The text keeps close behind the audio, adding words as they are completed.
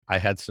I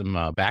had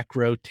some back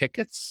row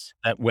tickets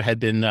that had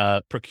been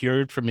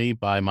procured for me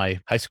by my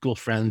high school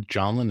friend,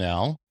 John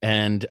Linnell.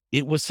 And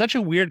it was such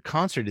a weird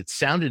concert. It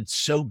sounded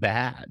so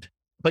bad.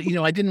 But,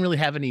 I didn't really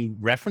have any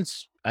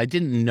reference. I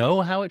didn't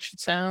know how it should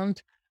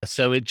sound.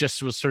 So it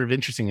just was sort of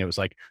interesting. It was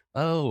like,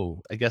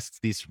 oh, I guess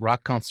these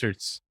rock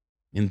concerts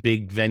in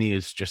big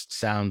venues just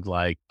sound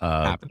like,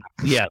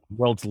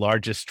 world's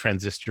largest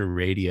transistor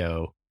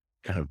radio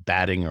kind of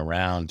batting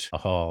around a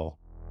hall.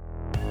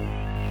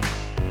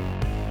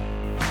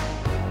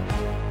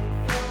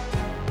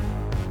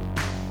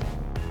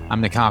 I'm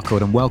Nick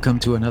Harcourt, and welcome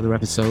to another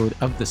episode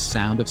of The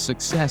Sound of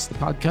Success, the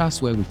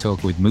podcast where we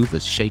talk with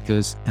movers,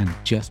 shakers, and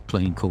just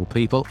plain cool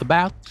people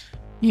about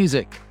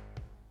music.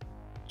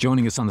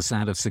 Joining us on The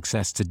Sound of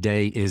Success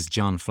today is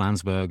John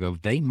Flansburgh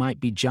of They Might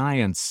Be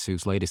Giants,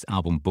 whose latest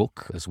album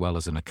Book, as well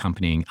as an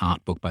accompanying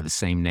art book by the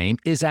same name,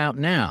 is out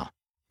now.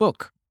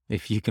 Book,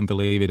 if you can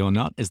believe it or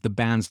not, is the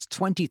band's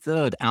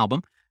 23rd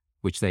album,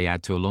 which they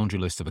add to a laundry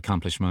list of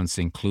accomplishments,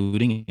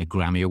 including a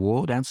Grammy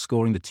Award and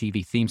scoring the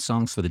TV theme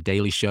songs for The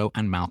Daily Show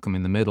and Malcolm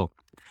in the Middle.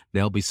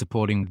 They'll be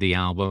supporting the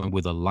album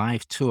with a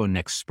live tour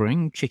next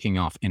spring, kicking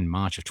off in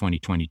March of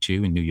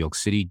 2022 in New York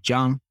City.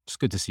 John, it's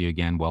good to see you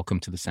again. Welcome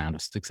to The Sound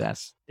of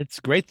Success. It's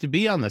great to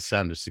be on The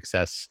Sound of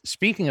Success.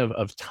 Speaking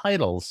of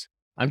titles,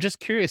 I'm just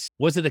curious,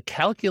 was it a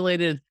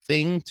calculated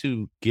thing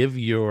to give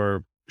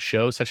your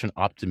show such an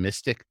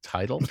optimistic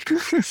title?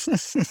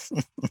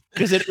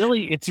 Because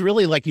it's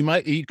really like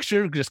you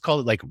should have just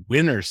called it like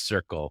Winner's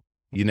Circle,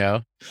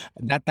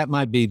 That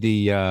might be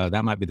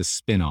the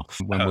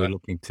spin-off when we're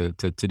looking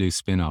to do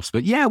spin-offs.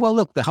 But yeah, well,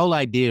 look, the whole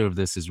idea of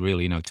this is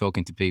really,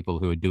 talking to people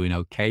who are doing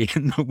okay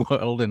in the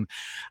world and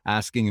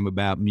asking them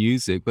about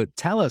music. But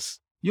tell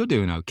us, you're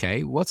doing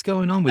okay. What's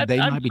going on with They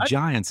Might Be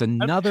Giants?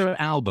 Another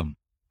album.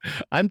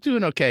 I'm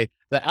doing okay.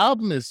 The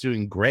album is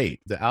doing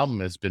great. The album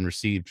has been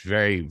received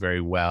very,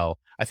 very well.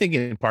 I think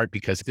in part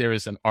because there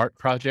is an art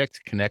project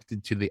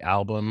connected to the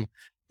album.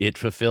 It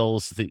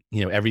fulfills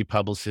every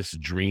publicist's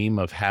dream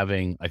of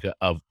having like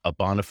a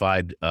bona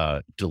fide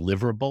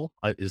deliverable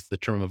is the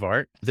term of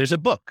art. There's a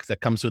book that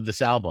comes with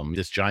this album,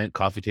 this giant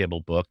coffee table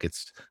book.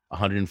 It's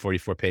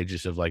 144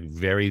 pages of like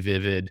very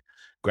vivid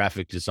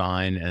graphic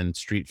design and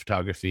street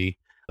photography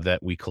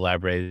that we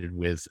collaborated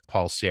with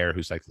Paul Sayre,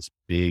 who's like this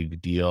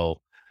big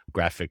deal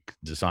graphic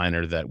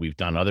designer that we've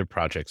done other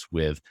projects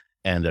with,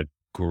 and a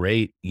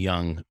great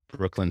young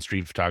Brooklyn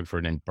street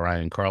photographer named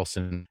Brian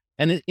Carlson.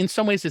 And in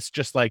some ways, it's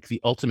just like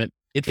the ultimate,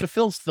 it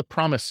fulfills the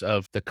promise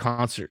of the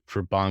concert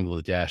for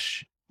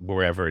Bangladesh,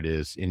 wherever it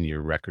is in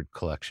your record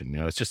collection.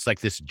 It's just like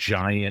this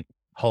giant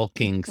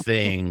hulking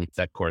thing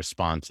that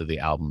corresponds to the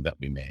album that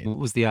we made. What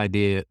was the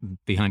idea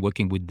behind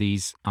working with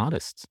these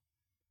artists?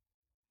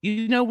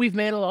 We've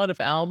made a lot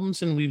of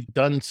albums and we've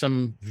done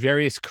some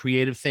various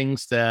creative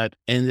things that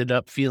ended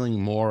up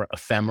feeling more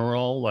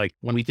ephemeral. Like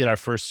when we did our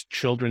first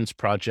children's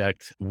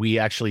project, we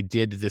actually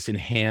did this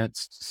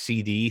enhanced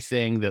CD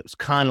thing that was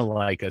kind of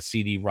like a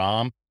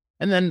CD-ROM.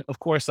 And then, of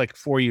course, like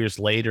 4 years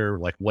later,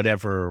 like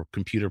whatever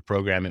computer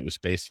program it was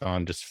based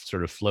on just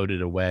sort of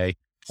floated away.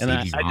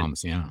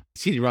 CD-ROMs, yeah.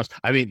 CD-ROMs.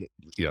 I mean,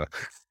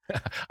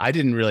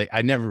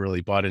 I never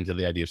really bought into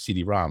the idea of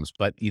CD-ROMs,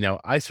 but,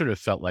 I sort of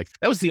felt like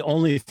that was the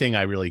only thing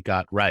I really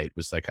got right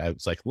I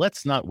was like,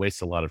 let's not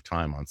waste a lot of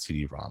time on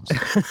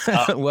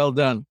CD-ROMs. Well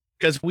done.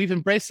 Because we've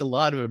embraced a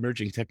lot of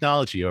emerging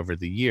technology over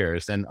the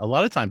years. And a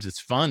lot of times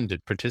it's fun to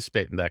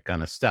participate in that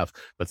kind of stuff.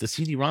 But the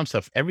CD-ROM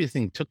stuff,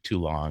 everything took too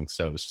long.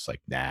 So it was just like,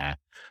 nah.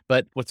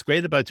 But what's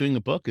great about doing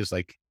a book is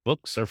like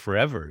books are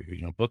forever.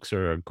 Books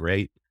are a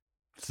great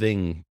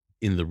thing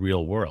in the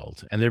real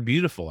world. And they're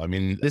beautiful. I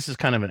mean, this is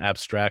kind of an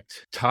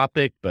abstract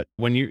topic, but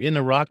when you're in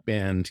a rock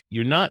band,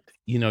 you're not,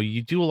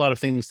 you do a lot of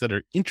things that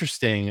are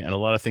interesting and a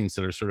lot of things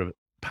that are sort of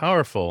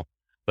powerful,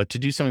 but to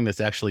do something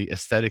that's actually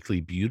aesthetically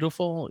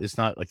beautiful is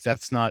not like,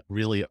 that's not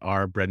really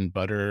our bread and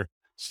butter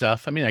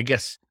stuff. I mean, I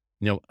guess,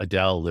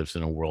 Adele lives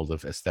in a world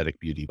of aesthetic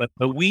beauty,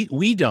 but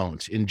we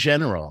don't in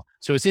general.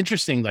 So it's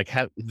interesting, like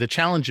how the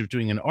challenge of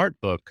doing an art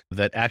book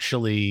that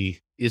actually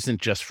isn't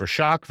just for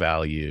shock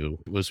value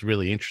was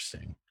really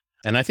interesting.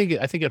 And I think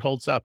it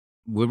holds up.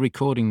 We're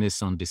recording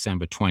this on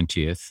December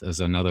 20th as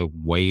another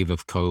wave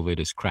of COVID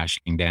is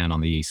crashing down on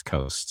the East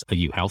Coast. Are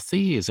you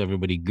healthy? Is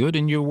everybody good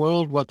in your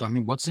world?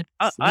 What's it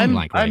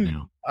like right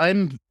now?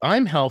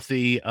 I'm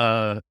healthy.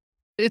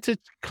 It's a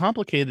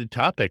complicated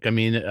topic. I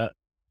mean,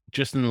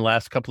 just in the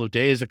last couple of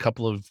days, a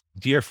couple of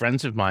dear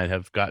friends of mine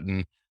have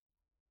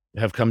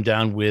come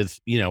down with,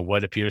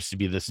 what appears to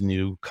be this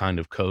new kind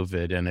of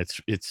COVID. And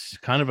it's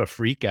kind of a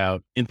freak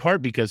out, in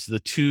part because the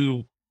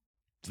two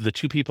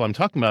people I'm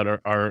talking about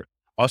are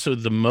also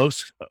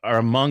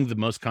among the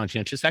most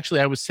conscientious. Actually,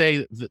 I would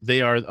say that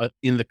they are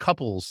in the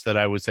couples that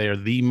I would say are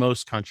the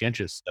most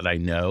conscientious that I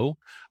know.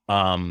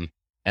 And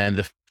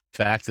the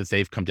fact that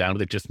they've come down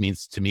with it just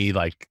means to me,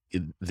 like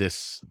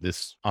this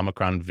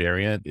Omicron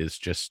variant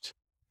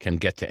can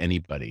get to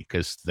anybody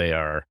because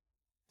they're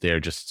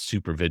just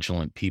super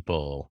vigilant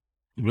people.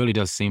 It really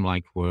does seem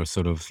like we're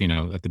sort of,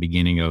 at the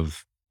beginning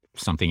of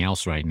something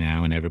else right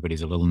now, and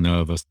everybody's a little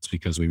nervous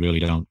because we really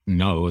don't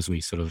know as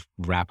we sort of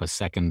wrap a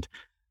second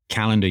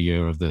calendar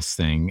year of this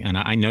thing. And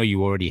I know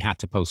you already had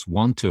to post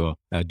one tour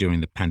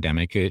during the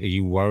pandemic. Are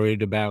you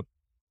worried about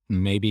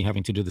maybe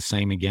having to do the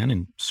same again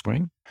in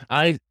spring?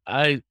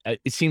 It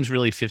seems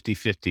really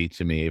 50-50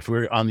 to me. If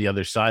we're on the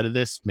other side of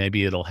this,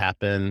 maybe it'll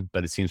happen,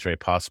 but it seems very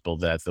possible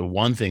that the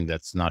one thing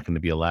that's not going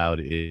to be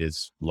allowed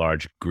is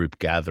large group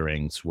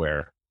gatherings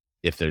where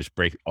if there's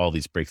all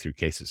these breakthrough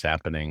cases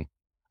happening,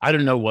 I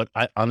don't know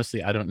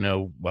honestly, I don't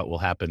know what will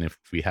happen if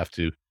we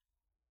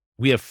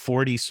have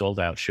 40 sold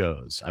out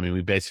shows. I mean,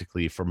 we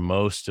basically, for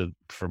most of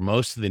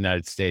the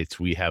United States,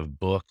 we have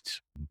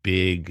booked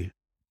big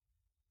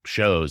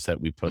shows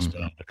that we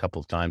postponed a couple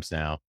of times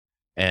now.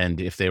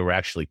 And if they were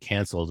actually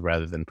canceled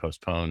rather than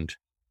postponed,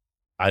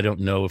 I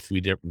don't know if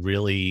we'd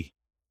really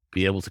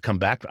be able to come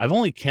back. I've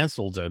only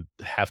canceled a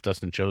half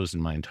dozen shows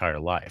in my entire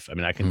life. I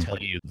mean, I can tell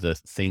you the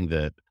thing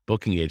that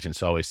booking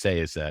agents always say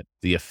is that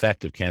the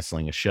effect of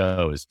canceling a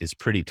show is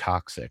pretty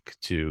toxic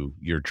to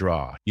your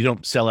draw. You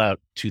don't sell out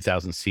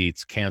 2,000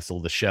 seats,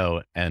 cancel the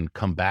show, and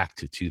come back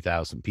to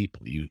 2,000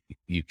 people.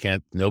 You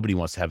can't. Nobody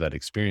wants to have that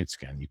experience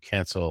again. You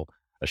cancel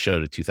a show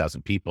to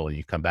 2,000 people and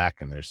you come back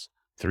and there's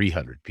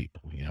 300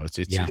 people. It's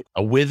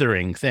a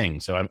withering thing.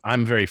 So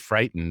I'm very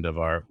frightened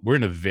we're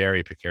in a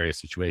very precarious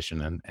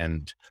situation,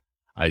 and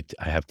I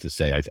have to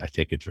say I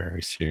take it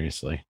very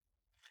seriously.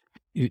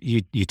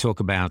 You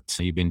talk about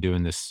you've been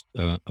doing this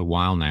a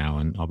while now,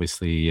 and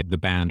obviously the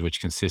band,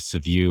 which consists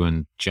of you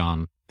and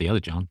John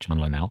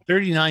Linnell.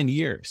 39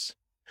 years.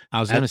 I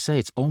was going to say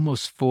it's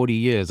almost 40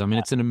 years. I mean,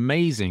 it's an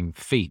amazing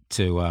feat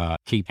to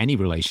keep any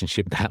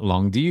relationship that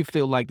long. Do you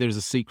feel like there's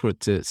a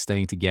secret to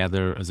staying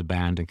together as a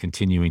band and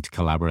continuing to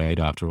collaborate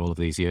after all of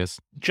these years?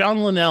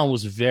 John Linnell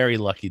was very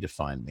lucky to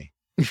find me.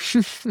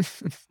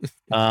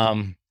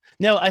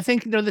 No, I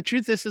think, the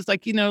truth is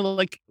like,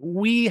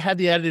 we had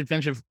the added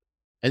advantage of,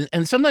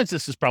 and sometimes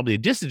this is probably a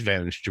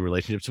disadvantage to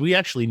relationships. We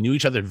actually knew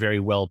each other very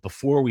well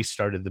before we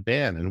started the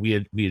band, and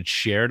we had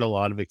shared a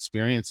lot of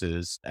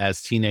experiences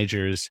as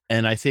teenagers.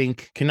 And I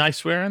think, can I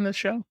swear on this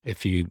show?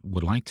 If you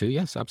would like to,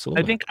 yes,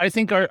 absolutely. I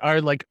think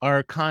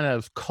our kind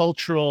of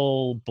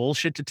cultural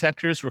bullshit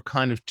detectors were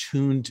kind of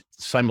tuned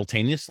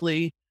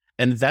simultaneously.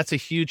 And that's a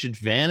huge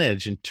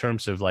advantage in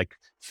terms of like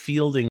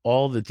fielding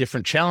all the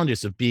different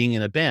challenges of being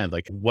in a band,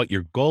 like what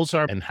your goals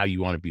are and how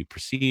you want to be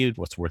perceived,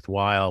 what's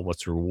worthwhile,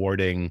 what's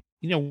rewarding.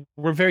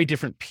 We're very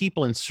different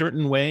people in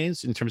certain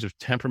ways in terms of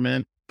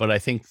temperament, but I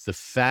think the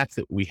fact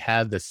that we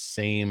have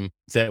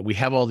that we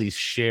have all these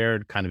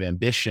shared kind of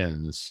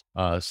ambitions,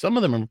 some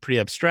of them are pretty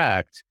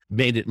abstract,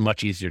 made it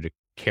much easier to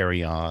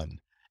carry on.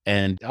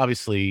 And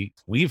obviously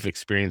we've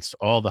experienced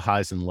all the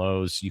highs and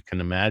lows you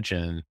can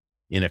imagine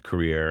in a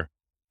career,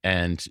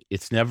 and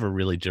it's never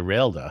really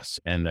derailed us.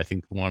 And I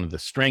think one of the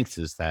strengths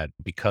is that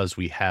because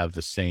we have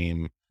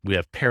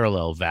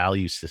parallel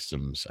value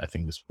systems, I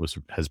think this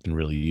has been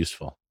really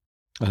useful.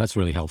 Oh, that's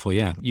really helpful.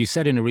 Yeah. You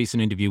said in a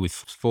recent interview with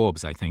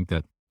Forbes, I think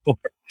that.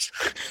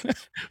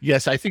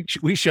 Yes, I think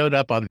we showed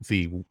up on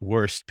the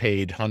worst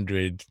paid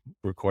 100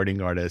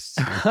 recording artists.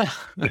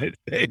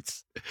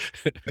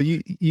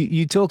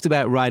 You talked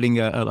about writing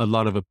a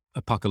lot of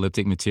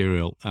apocalyptic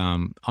material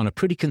on a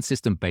pretty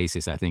consistent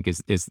basis, I think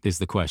is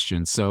the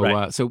question. So,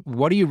 right. So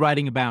what are you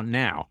writing about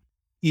now?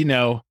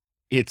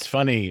 It's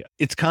funny.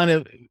 It's kind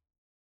of,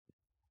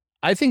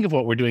 I think of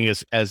what we're doing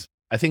as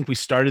I think we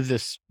started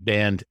this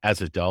band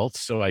as adults.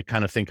 So I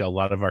kind of think a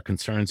lot of our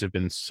concerns have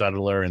been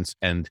subtler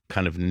and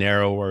kind of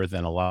narrower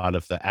than a lot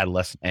of the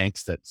adolescent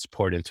angst that's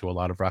poured into a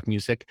lot of rock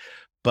music.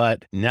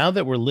 But now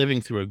that we're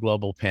living through a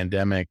global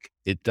pandemic,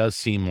 it does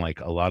seem like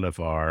a lot of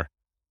our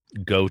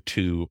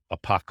go-to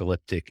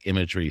apocalyptic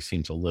imagery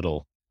seems a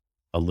little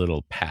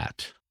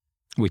pat.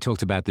 We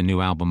talked about the new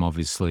album,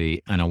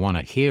 obviously, and I want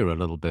to hear a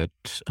little bit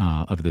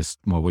of this.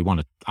 Well,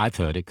 I've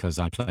heard it because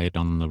I play it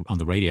on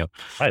the radio.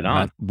 Right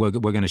on. We're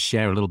going to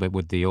share a little bit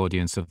with the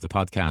audience of the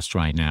podcast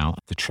right now.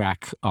 The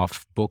track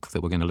off book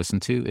that we're going to listen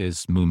to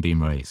is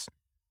Moonbeam Rays,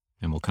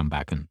 and we'll come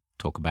back and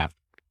talk about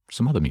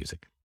some other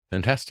music.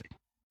 Fantastic.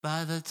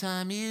 By the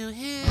time you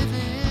hear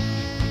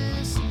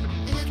this,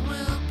 it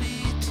will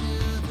be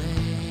too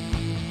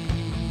late.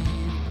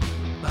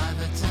 By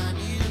the time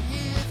you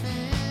hear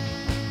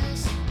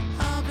this,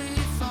 I'll be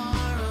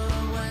far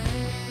away.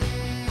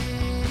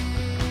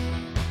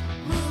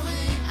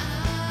 Moving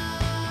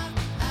out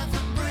at the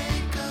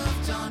break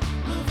of dawn.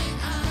 Moving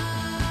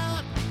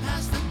out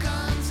past the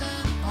guns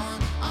and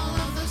pawn.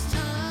 All of those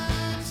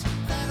times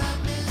that I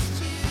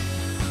missed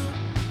you,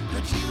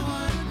 but you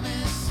weren't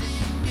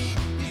missing me.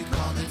 You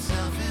called it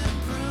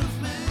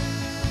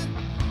self-improvement.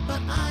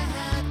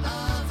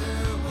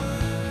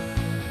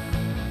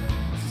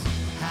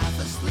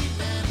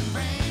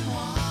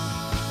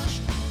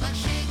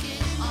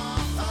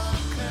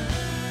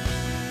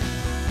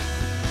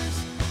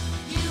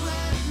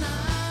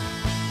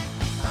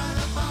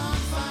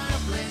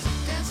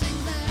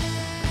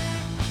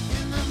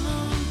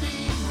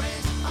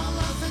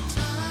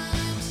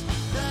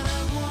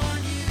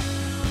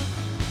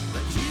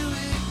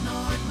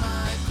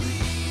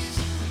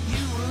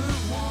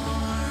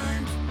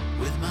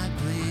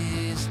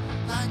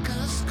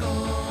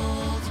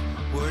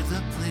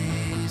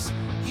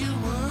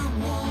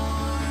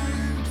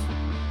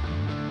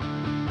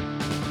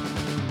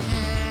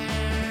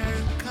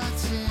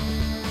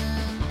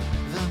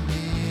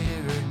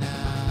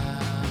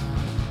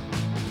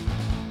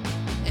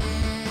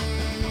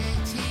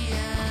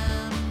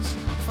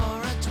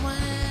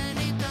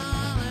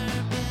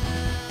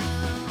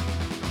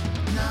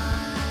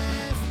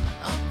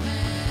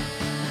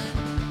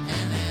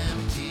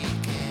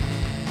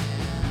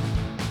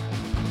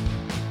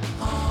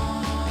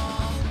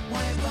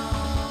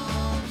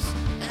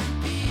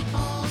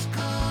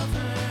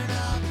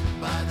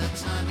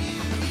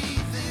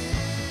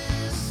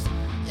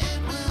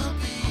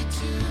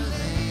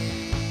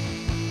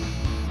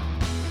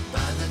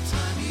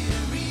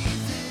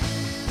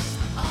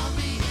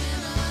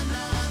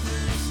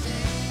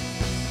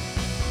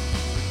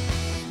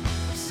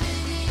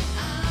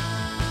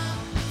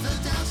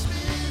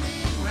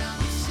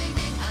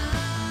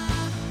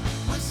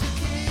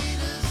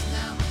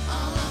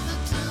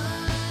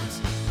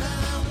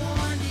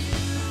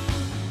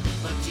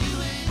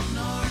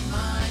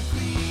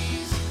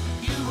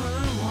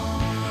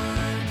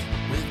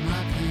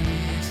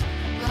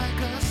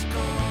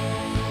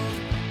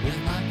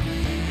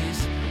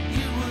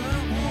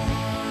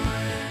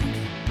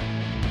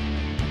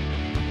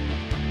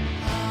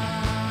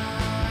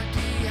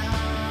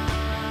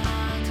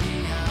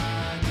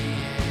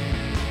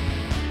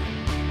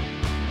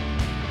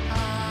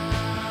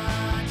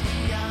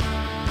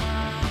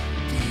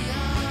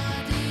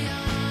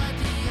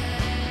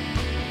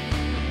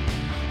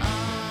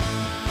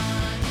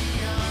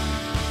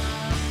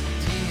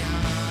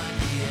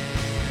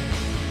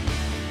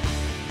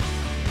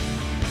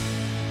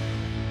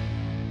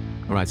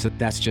 All right, so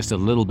that's just a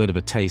little bit of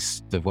a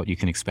taste of what you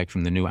can expect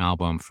from the new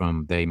album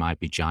from They Might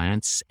Be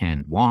Giants.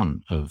 And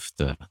one of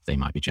the They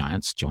Might Be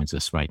Giants joins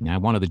us right now.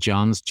 One of the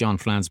Johns, John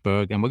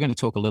Flansburgh. And we're going to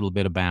talk a little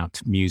bit about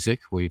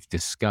music. We've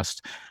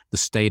discussed the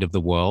state of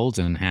the world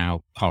and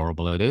how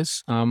horrible it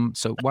is.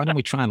 So why don't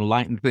we try and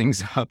lighten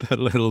things up a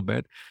little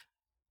bit?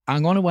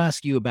 I'm going to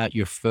ask you about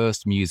your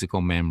first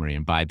musical memory.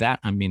 And by that,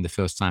 I mean the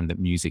first time that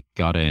music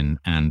got in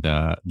and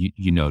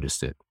you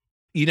noticed it.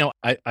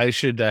 I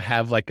should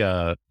have like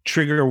a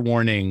trigger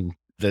warning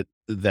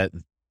that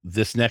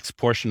this next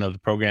portion of the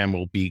program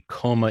will be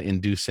coma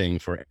inducing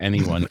for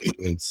anyone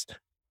who's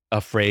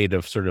afraid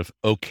of sort of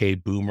okay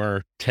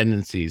boomer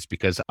tendencies,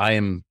 because I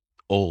am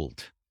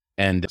old.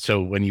 And so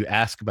when you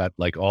ask about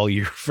like all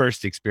your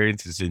first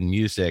experiences in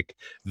music,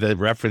 the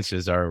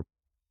references are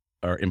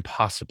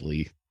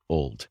impossibly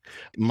old.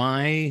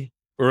 My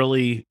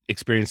early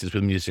experiences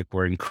with music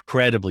were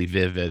incredibly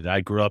vivid.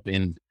 I grew up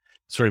in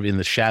sort of in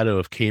the shadow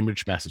of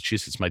Cambridge,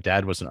 Massachusetts. My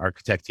dad was an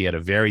architect. He had a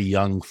very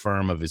young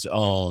firm of his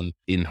own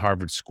in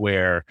Harvard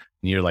Square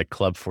near like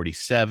Club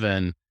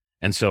 47.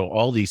 And so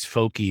all these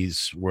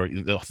folkies were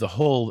the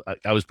whole,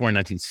 I was born in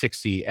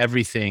 1960,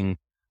 everything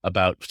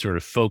about sort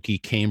of folky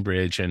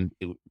Cambridge, and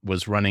it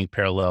was running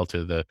parallel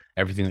to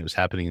everything that was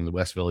happening in the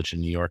West Village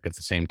in New York at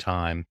the same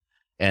time.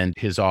 And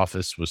his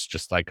office was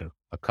just like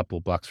a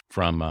couple blocks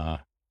from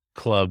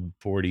Club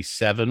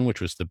 47,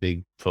 which was the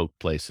big folk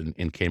place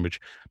in Cambridge.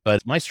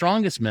 But my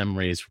strongest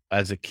memories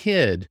as a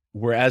kid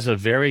were as a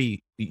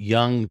very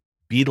young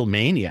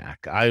Beatlemaniac.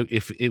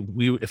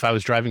 If I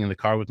was driving in the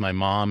car with my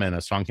mom and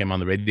a song came on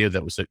the radio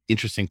that was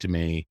interesting to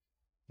me,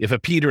 if a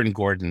Peter and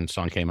Gordon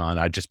song came on,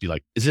 I'd just be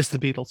like, "Is this the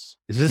Beatles?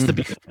 Is this the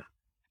Beatles?"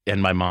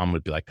 And my mom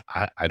would be like,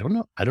 I don't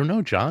know. I don't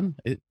know, John.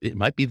 It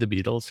might be the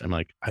Beatles. I'm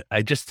like,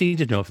 I just need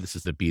to know if this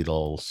is the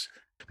Beatles,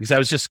 because I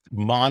was just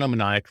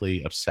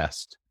monomaniacally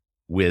obsessed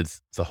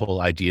with the whole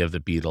idea of the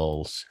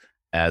Beatles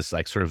as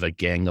like sort of a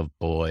gang of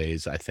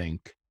boys, I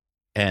think,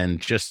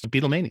 and just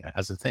Beatlemania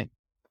as a thing.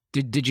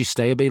 Did you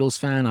stay a Beatles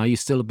fan? Are you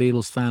still a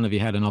Beatles fan? Have you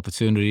had an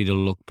opportunity to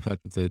look at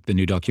the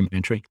new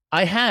documentary?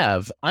 I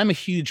have. I'm a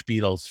huge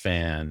Beatles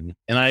fan,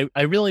 and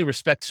I really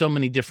respect so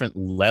many different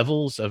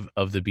levels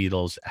of the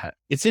Beatles.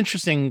 It's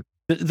interesting.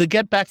 The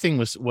Get Back thing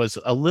was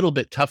a little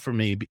bit tough for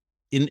me,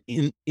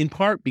 in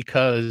part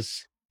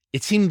because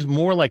it seemed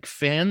more like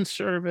fan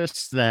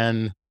service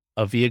than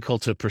a vehicle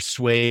to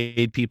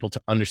persuade people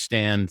to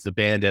understand the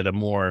band at a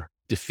more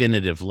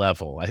definitive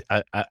level.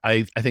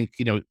 I think,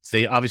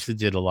 they obviously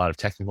did a lot of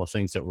technical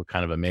things that were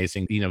kind of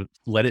amazing.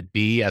 Let It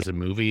Be as a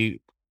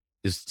movie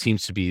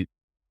seems to be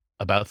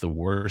about the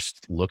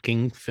worst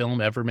looking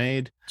film ever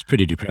made. It's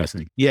pretty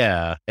depressing.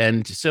 Yeah.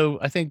 And so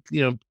I think,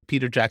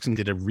 Peter Jackson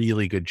did a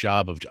really good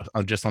job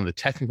of just on the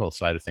technical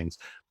side of things.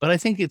 But I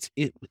think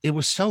it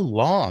was so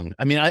long.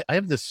 I mean, I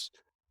have this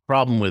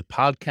problem with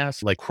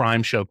podcasts, like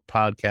crime show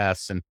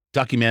podcasts and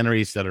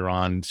documentaries that are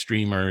on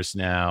streamers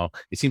now.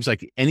 It seems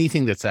like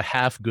anything that's a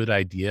half good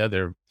idea,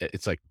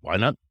 it's like, why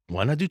not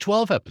do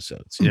 12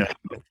 episodes? Yeah.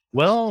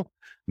 Well,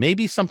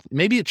 maybe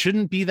it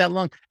shouldn't be that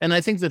long. And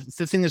I think that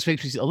the thing that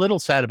makes me a little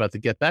sad about the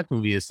Get Back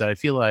movie is that I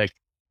feel like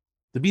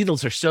the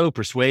Beatles are so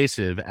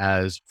persuasive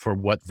as for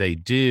what they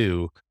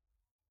do.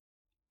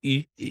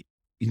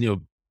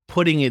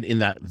 Putting it in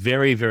that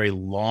very, very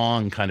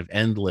long kind of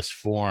endless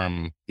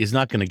form is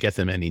not going to get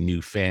them any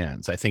new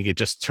fans. I think it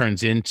just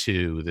turns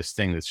into this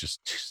thing that's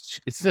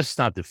it's just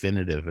not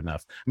definitive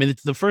enough. I mean,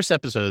 the first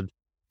episode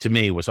to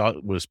me was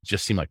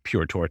just seemed like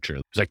pure torture.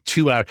 It was like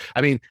 2 hours.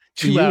 I mean,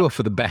 for you or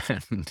for the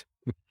band?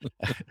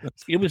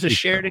 It was a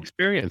shared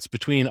experience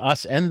between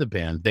us and the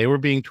band. They were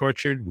being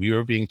tortured. We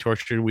were being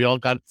tortured. We all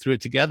got through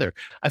it together.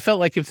 I felt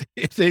like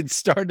if they'd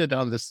started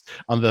on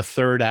the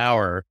third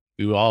hour,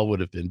 we all would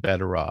have been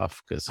better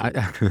off. Because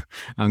I'm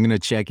going to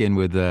check in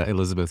with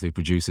Elizabeth, who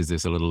produces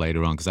this, a little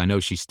later on, because I know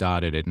she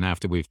started it, and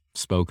after we've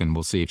spoken,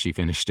 we'll see if she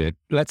finished it.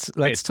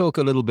 Let's talk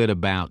a little bit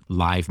about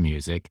live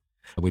music.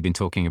 We've been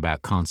talking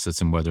about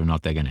concerts and whether or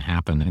not they're going to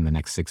happen in the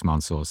next 6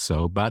 months or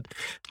so. But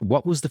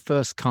what was the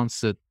first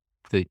concert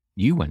that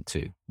you went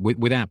to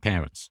without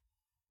parents?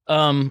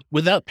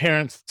 Without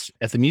parents,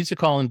 at the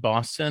Music Hall in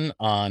Boston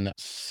on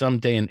some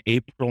day in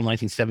April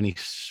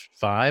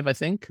 1975, I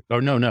think.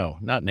 Or no,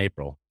 not in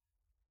April.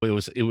 It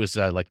was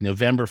like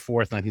November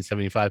 4th,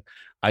 1975.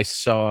 I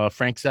saw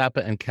Frank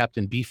Zappa and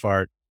Captain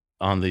Beefheart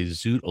on the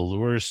Zoot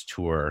Allures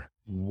tour.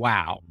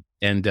 Wow.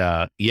 And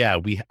I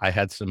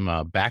had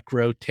some back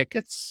row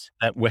tickets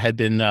that had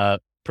been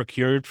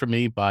procured for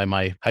me by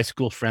my high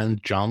school friend,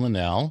 John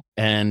Linnell.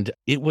 And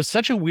it was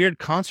such a weird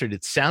concert.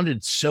 It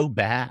sounded so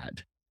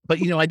bad.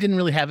 But, I didn't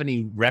really have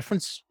any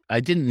reference.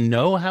 I didn't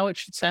know how it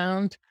should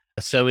sound.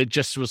 So it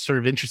just was sort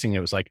of interesting.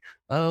 It was like,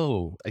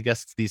 oh, I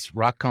guess these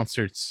rock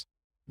concerts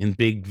in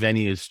big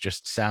venues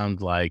just sound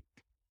like,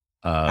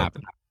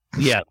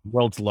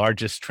 world's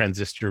largest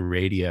transistor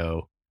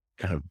radio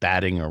kind of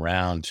batting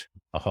around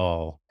a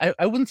hall.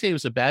 I wouldn't say it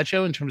was a bad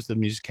show in terms of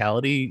the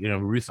musicality.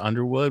 Ruth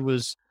Underwood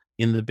was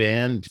in the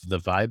band, the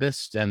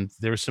vibist, and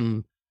there were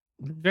some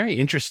very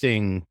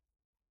interesting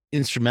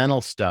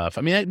instrumental stuff.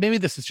 I mean, maybe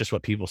this is just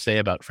what people say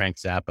about Frank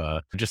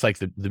Zappa, just like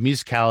the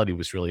musicality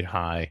was really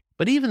high.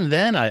 But even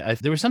then, I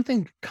there was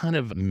something kind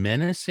of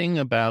menacing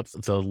about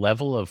the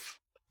level of,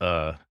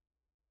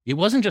 it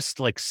wasn't just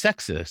like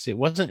sexist. It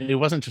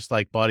wasn't just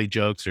like bawdy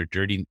jokes or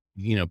dirty,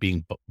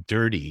 being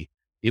dirty.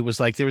 It was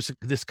like there was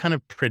this kind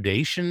of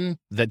predation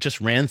that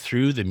just ran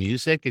through the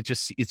music. It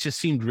just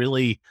seemed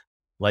really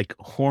like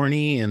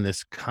horny in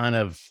this kind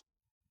of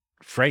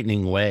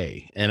frightening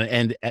way.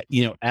 And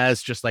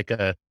as just like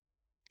a,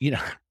 you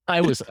know,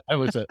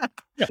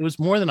 it was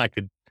more than I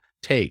could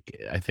take,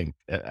 I think,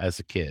 as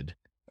a kid.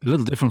 A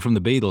little different from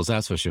the Beatles,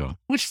 that's for sure.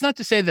 Which is not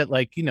to say that,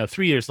 like,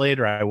 3 years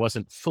later, I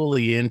wasn't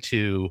fully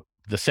into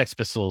the Sex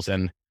Pistols,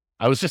 and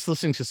I was just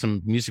listening to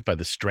some music by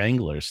the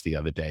Stranglers the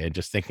other day, and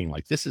just thinking,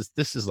 like, this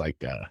is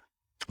like,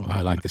 Oh,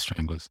 I like the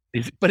Stranglers.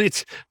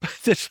 but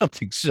there's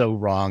something so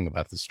wrong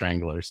about the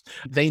Stranglers.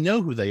 They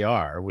know who they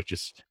are, which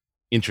is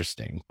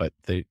interesting, but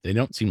they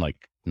don't seem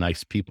like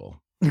nice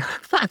people.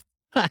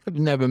 I've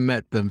never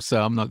met them,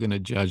 so I'm not going to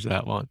judge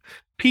that one.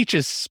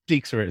 Peaches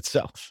speaks for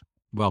itself.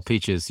 Well,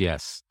 Peaches,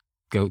 yes.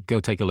 Go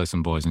take a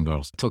listen, boys and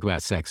girls. Talk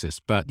about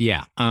sexist. But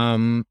yeah,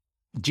 do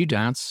you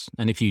dance?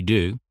 And if you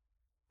do,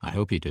 I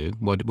hope you do.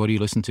 What do you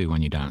listen to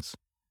when you dance?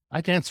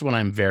 I dance when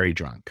I'm very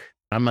drunk.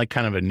 I'm like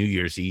kind of a New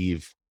Year's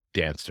Eve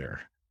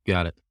dancer.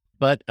 Got it.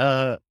 But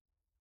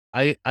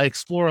I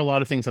explore a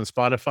lot of things on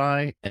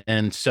Spotify,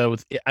 and so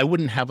I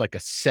wouldn't have like a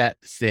set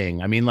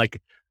thing. I mean, like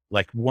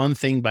One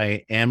Thing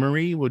by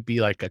Amory would be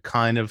like a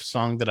kind of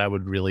song that I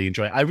would really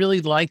enjoy. I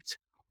really liked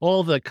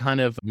all the kind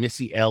of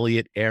Missy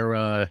Elliott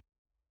era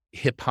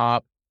hip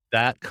hop.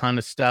 That kind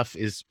of stuff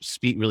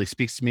really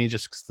speaks to me,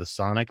 just because the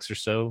sonics are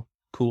so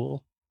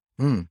cool.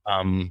 Mm.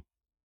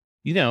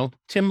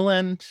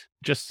 Timbaland.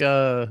 Just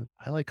I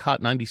like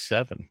Hot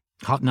 97.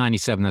 Hot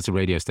 97, that's a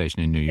radio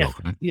station in New York,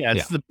 right? Yeah,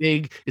 it's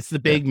the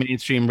big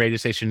mainstream radio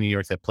station in New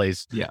York that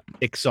plays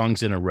 6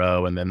 songs in a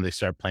row, and then they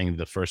start playing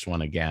the first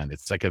one again.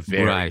 It's like a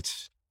very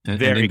right.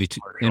 And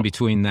in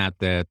between that,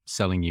 they're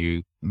selling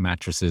you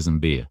mattresses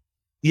and beer.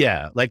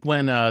 Yeah, like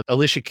when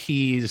Alicia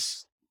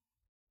Keys'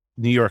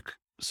 New York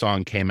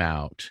song came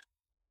out,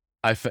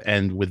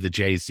 and with the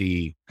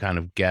Jay-Z kind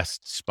of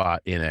guest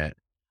spot in it,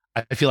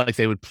 I feel like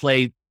they would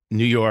play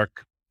New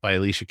York by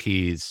Alicia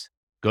Keys,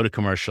 go to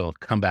commercial,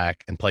 come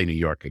back, and play New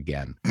York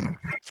again.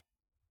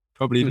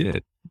 Probably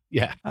did.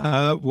 Yeah.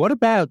 What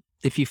about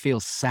if you feel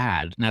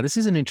sad? Now, this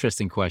is an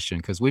interesting question,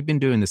 because we've been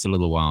doing this a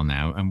little while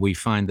now, and we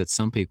find that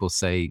some people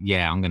say,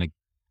 yeah, I'm going to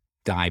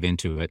dive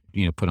into it,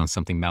 put on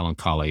something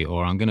melancholy,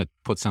 or I'm going to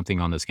put something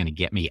on that's going to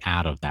get me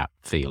out of that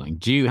feeling.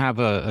 Do you have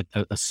a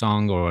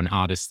song or an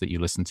artist that you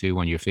listen to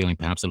when you're feeling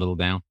perhaps a little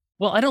down?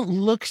 Well, I don't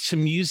look to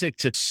music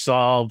to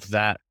solve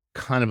that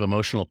kind of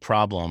emotional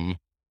problem.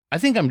 I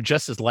think I'm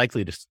just as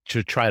likely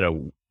to try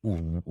to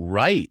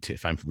write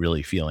if I'm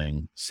really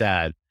feeling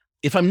sad.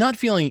 If I'm not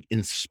feeling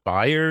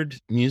inspired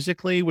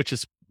musically, which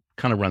is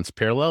kind of runs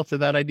parallel to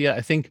that idea,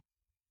 I think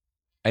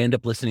I end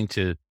up listening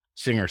to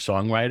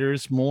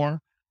singer-songwriters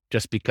more,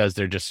 just because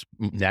they're just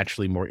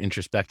naturally more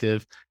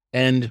introspective.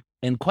 And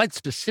quite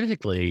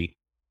specifically,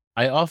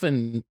 I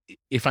often,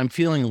 if I'm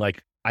feeling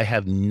like I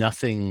have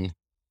nothing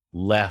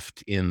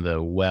left in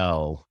the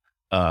well,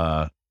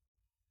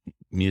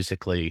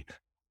 musically,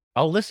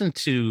 I'll listen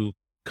to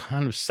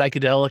kind of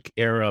psychedelic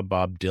era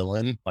Bob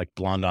Dylan, like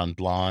Blonde on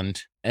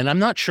Blonde. And I'm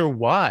not sure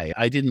why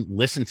I didn't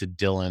listen to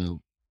Dylan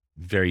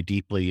very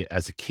deeply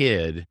as a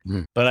kid,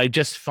 but I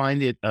just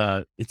find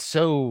it's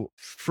so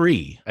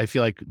free. I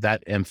feel like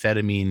that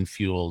amphetamine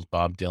fueled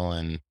Bob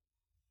Dylan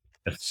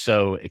is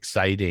so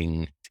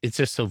exciting. It's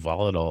just so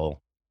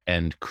volatile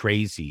and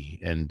crazy.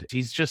 And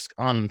he's just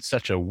on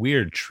such a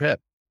weird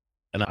trip.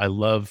 And I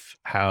love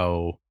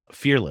how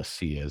fearless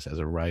he is as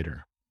a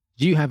writer.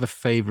 Do you have a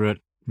favorite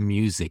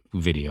music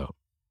video?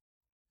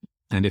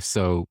 And if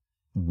so,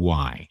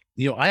 why?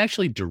 I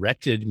actually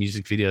directed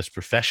music videos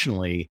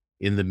professionally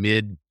in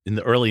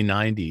the early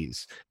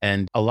 90s.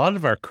 And a lot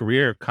of our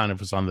career kind of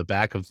was on the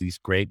back of these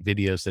great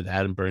videos that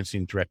Adam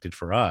Bernstein directed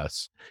for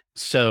us.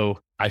 So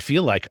I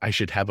feel like I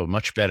should have a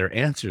much better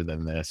answer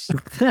than this.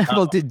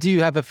 Well, do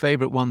you have a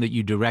favorite one that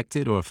you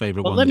directed, or a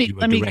favorite one that you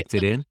were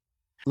directed in?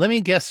 Let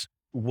me guess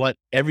what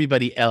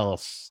everybody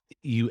else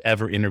you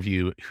ever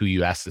interview who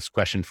you ask this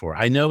question for.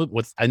 I know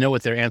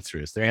what their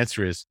answer is. Their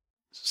answer is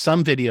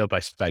some video by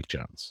Spike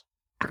Jones,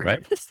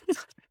 right?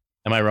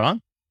 Am I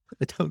wrong?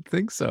 I don't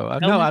think so.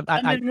 I'm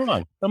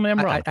wrong. Tell me I'm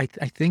wrong. I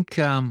think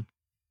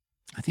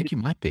you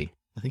might be.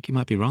 I think you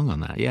might be wrong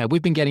on that. Yeah,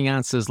 we've been getting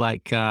answers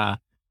like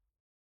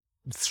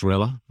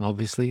Thriller,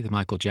 obviously, the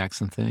Michael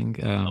Jackson thing.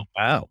 Oh,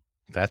 wow.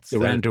 That's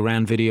Duran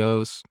Duran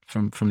videos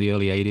from the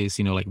early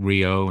 80s, like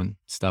Rio and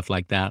stuff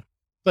like that.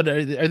 But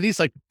are these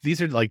like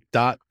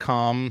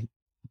 .com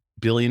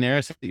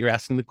billionaires that you're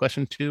asking the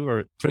question to,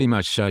 or pretty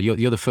much?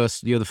 You're the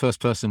first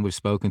person we've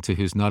spoken to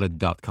who's not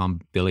a .com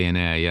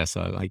billionaire. Yeah,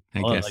 so I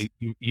guess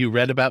you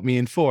read about me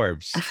in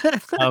Forbes.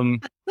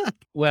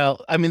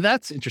 Well, I mean,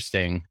 that's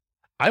interesting.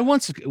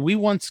 We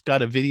once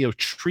got a video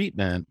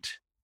treatment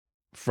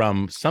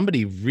from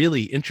somebody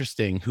really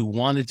interesting who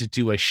wanted to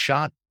do a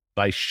shot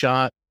by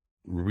shot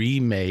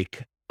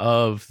remake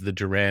of the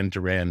Duran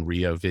Duran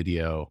Rio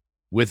video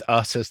with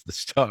us as the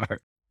star.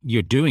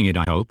 You're doing it,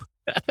 I hope.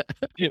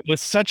 It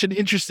was such an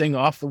interesting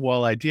off the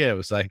wall idea. It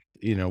was like,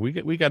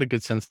 we got a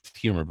good sense of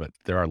humor, but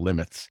there are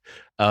limits.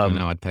 I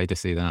know, I'd pay to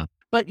see that.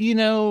 But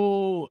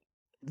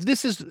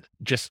this is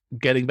just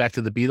getting back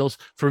to the Beatles.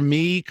 For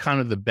me, kind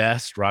of the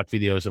best rock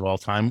videos of all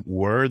time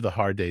were the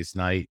Hard Day's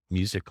Night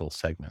musical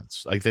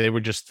segments. Like they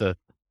were just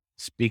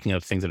speaking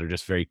of things that are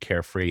just very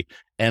carefree.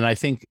 And I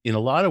think in a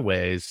lot of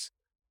ways,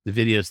 the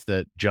videos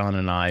that John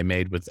and I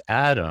made with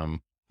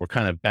Adam were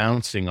kind of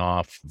bouncing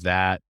off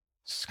that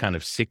kind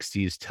of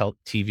 60s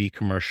TV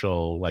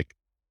commercial, like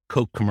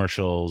Coke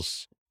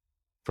commercials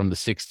from the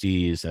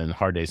 60s and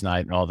Hard Day's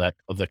Night and all that,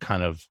 of the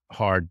kind of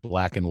hard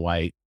black and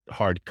white,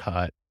 hard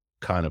cut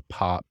kind of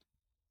pop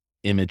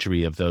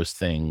imagery of those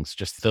things,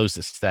 just those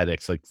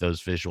aesthetics, like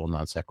those visual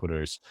non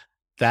sequiturs.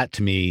 That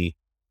to me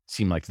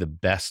seemed like the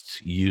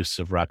best use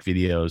of rock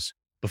videos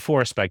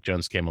before Spike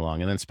Jonze came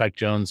along. And then Spike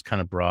Jonze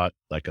kind of brought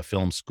like a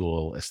film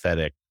school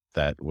aesthetic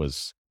that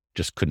was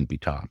just couldn't be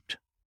topped.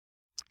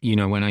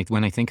 When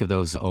I think of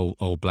those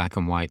old black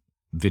and white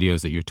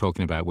videos that you're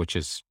talking about, which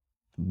is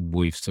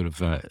we've sort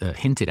of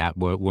hinted at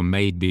were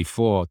made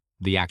before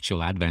the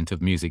actual advent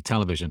of music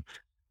television.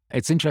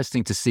 It's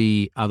interesting to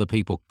see other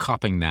people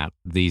copying that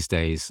these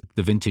days,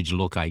 the vintage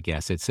look, I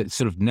guess. It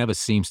sort of never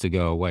seems to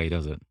go away,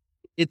 does it?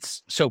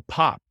 It's so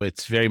pop.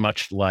 It's very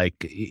much like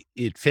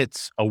it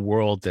fits a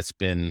world that's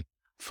been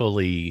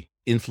fully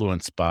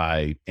influenced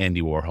by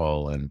Andy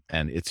Warhol,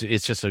 and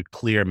it's just a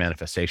clear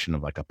manifestation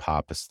of like a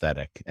pop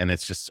aesthetic, and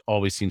it's just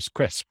always seems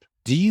crisp.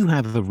 Do you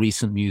have a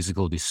recent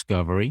musical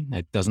discovery?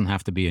 It doesn't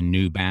have to be a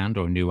new band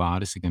or a new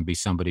artist. It can be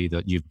somebody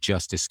that you've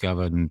just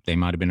discovered and they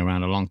might have been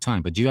around a long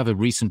time. But do you have a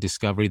recent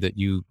discovery that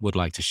you would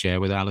like to share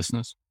with our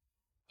listeners?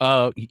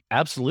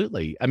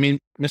 Absolutely. I mean,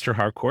 Mr.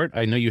 Harcourt,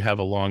 I know you have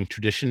a long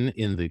tradition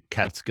in the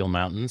Catskill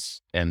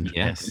Mountains and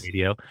Yes.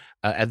 radio.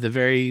 At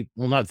the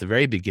not at the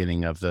very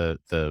beginning of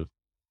the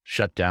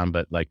shutdown,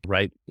 but like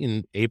right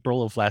in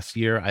April of last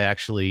year, I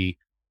actually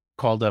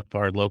called up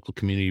our local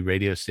community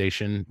radio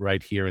station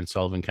right here in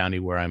Sullivan County,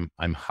 where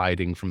I'm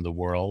hiding from the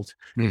world,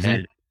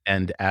 Mhm.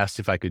 and asked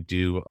if I could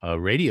do a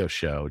radio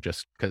show,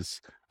 just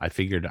because I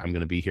figured I'm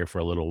going to be here for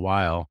a little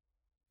while.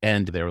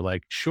 And they were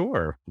like,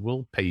 sure,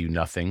 we'll pay you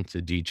nothing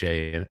to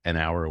DJ an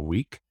hour a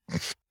week.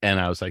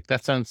 And I was like,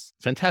 that sounds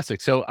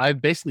fantastic. So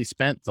I've basically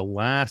spent the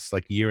last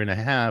like year and a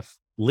half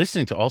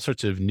listening to all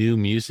sorts of new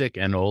music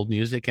and old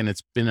music. And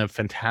it's been a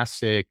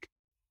fantastic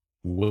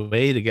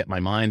way to get my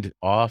mind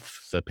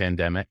off the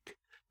pandemic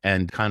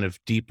and kind of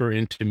deeper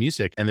into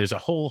music. And there's a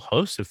whole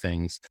host of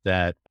things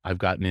that I've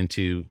gotten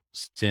into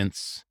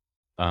since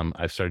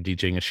I've started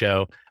DJing a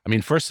show. I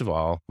mean, first of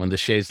all, when the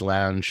Chaise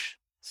Lounge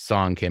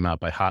song came out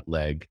by Hot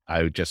Leg,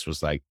 I just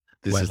was like,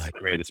 this Wet is Leg. the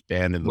greatest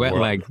band in the Wet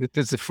world. leg.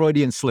 There's a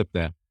Freudian slip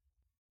there.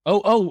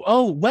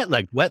 Oh, Wet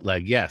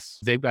Leg. Yes.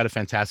 They've got a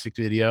fantastic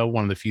video.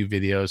 One of the few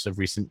videos of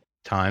recent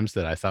times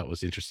that I thought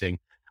was interesting.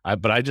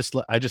 But I just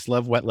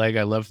love Wet Leg.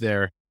 I love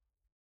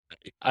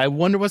I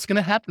wonder what's going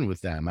to happen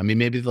with them. I mean,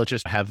 maybe they'll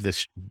just have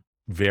this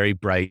very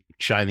bright,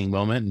 shining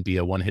moment and be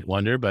a one-hit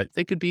wonder, but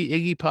they could be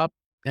Iggy Pop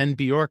and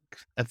Bjork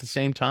at the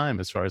same time,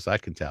 as far as I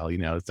can tell.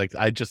 It's like,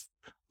 I just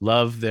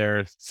love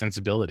their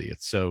sensibility.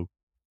 It's so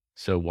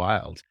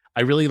wild.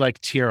 I really like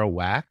Tierra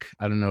Whack.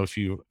 I don't know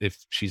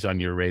if she's on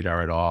your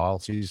radar at all.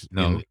 She's in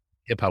No. the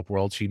hip hop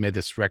world. She made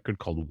this record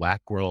called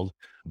Whack World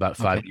about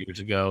 5 years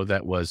ago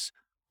that was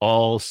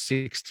all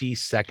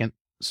 60-second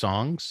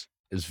songs.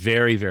 It's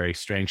very, very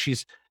strange.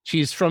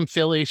 She's from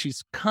Philly.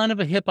 She's kind of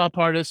a hip hop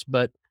artist,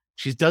 but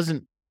she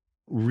doesn't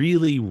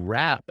really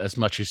rap as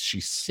much as she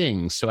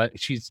sings. So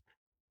she's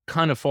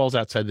kind of falls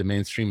outside the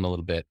mainstream a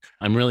little bit.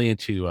 I'm really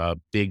into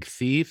Big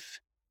Thief.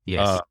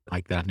 Yes,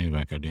 like that new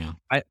record,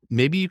 yeah.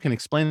 Maybe you can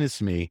explain this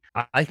to me.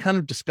 I kind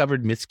of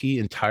discovered Mitski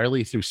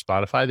entirely through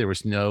Spotify. There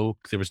was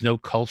no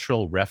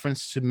cultural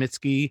reference to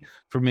Mitski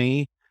for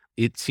me.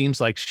 It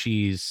seems like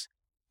she's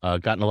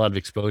gotten a lot of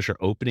exposure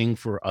opening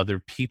for other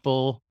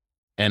people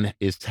and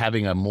is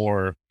having a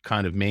more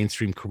kind of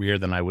mainstream career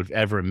than I would have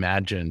ever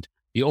imagined.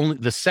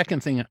 The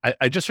second thing,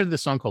 I just heard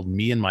this song called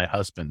Me and My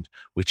Husband,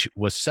 which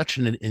was such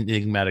an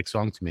enigmatic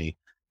song to me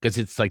because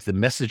it's like the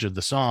message of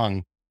the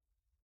song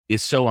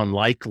is so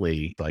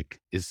unlikely. Like,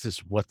 is this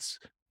what's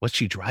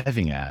she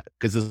driving at?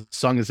 Because the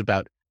song is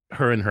about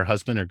her and her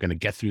husband are going to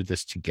get through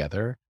this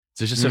together.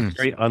 So it's just a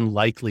very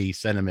unlikely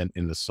sentiment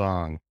in the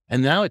song.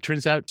 And now it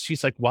turns out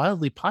she's like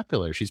wildly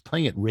popular. She's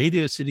playing at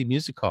Radio City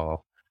Music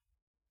Hall.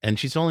 And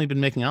she's only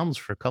been making albums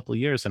for a couple of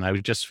years. And I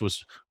just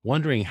was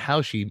wondering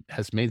how she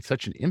has made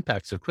such an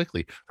impact so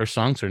quickly. Her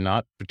songs are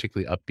not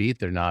particularly upbeat.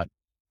 They're not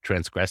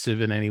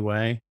transgressive in any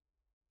way.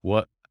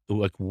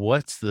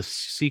 What's the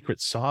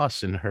secret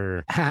sauce in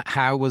her?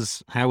 How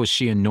was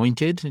she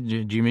anointed?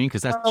 Do you mean?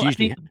 Because that's Well,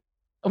 usually.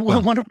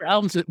 Well, Well, one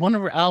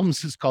of her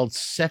albums is called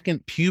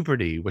Second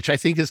Puberty, which I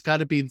think has got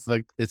to be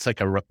like, it's like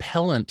a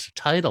repellent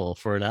title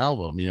for an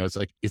album. It's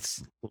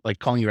like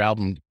calling your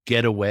album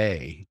Get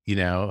Away,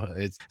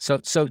 it's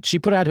so she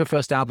put out her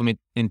first album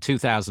in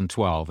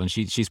 2012, and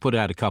she's put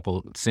out a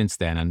couple since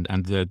then,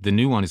 and the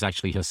new one is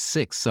actually her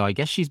sixth. So I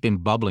guess she's been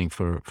bubbling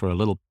for a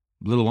little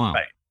while.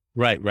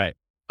 right.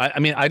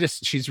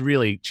 She's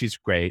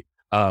great.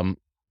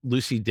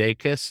 Lucy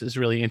Dacus is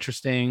really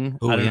interesting.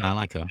 Oh I don't yeah, know. I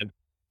like her.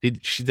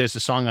 There's a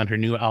song on her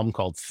new album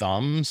called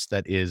Thumbs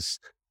that is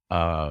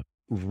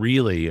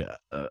really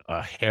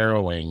a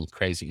harrowing,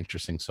 crazy,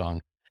 interesting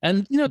song.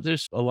 And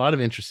there's a lot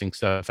of interesting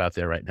stuff out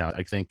there right now.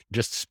 I think,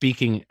 just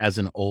speaking as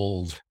an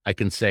old, I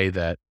can say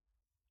that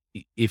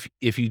if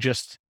you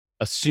just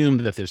assume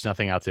that there's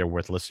nothing out there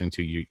worth listening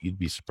to, you'd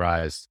be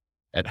surprised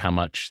at how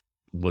much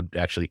would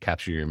actually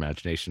capture your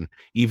imagination,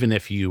 even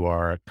if you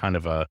are kind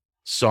of a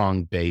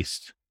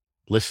song-based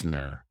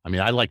listener. I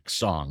mean, I like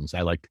songs.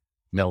 I like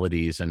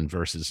melodies and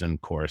verses and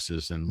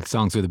choruses and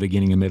Songs with a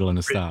beginning, a middle, and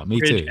a start.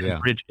 Me too. Yeah.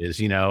 bridges,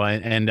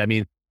 and I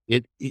mean,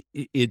 it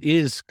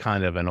is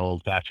kind of an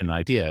old-fashioned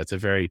idea. It's a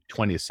very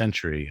 20th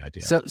century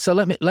idea. So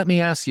let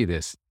me ask you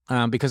this,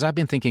 because I've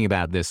been thinking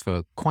about this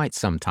for quite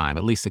some time,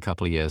 at least a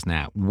couple of years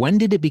now. When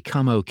did it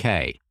become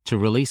okay to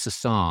release a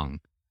song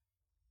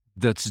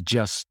that's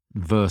just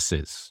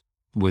verses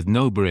with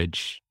no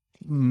bridge,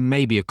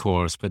 maybe a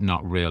chorus, but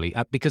not really?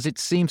 Because it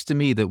seems to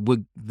me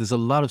that there's a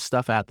lot of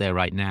stuff out there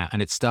right now,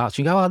 and it starts,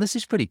 you go, oh, this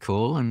is pretty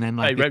cool, and then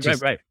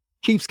Right.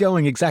 keeps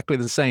going exactly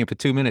the same for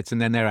 2 minutes,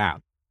 and then they're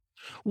out.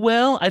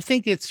 Well, I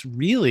think it's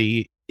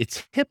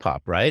hip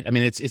hop, right? I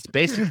mean, it's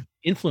basically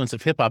influence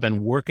of hip hop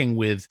and working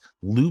with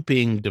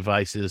looping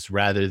devices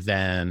rather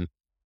than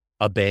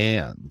a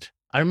band.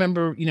 I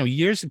remember,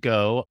 years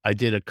ago, I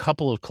did a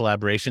couple of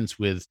collaborations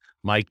with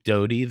Mike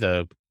Doty,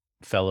 the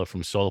fellow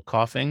from Soul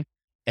Coughing.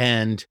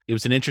 And it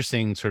was an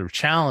interesting sort of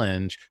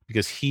challenge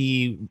because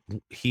he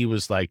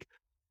was like,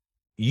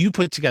 you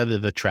put together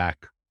the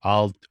track,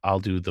 I'll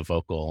do the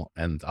vocal,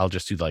 and I'll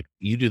just do, like,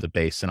 you do the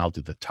bass and I'll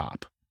do the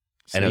top.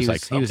 So And it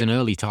was he was an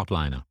early top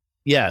liner.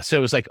 yeah. So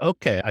it was like,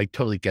 okay, I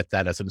totally get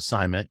that as an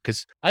assignment,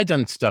 because I'd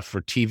done stuff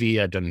for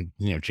TV. I'd done,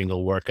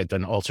 jingle work. I'd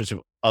done all sorts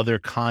of other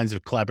kinds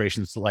of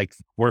collaborations, like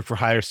work for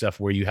hire stuff,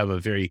 where you have a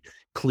very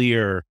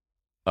clear,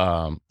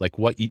 like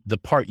the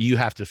part you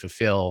have to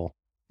fulfill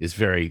is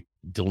very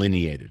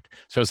delineated.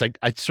 So it's like,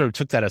 I sort of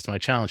took that as my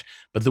challenge.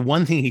 But the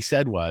one thing he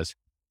said was,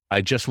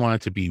 I just want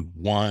it to be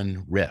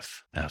one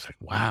riff. And I was like,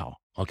 wow,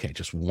 okay,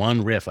 just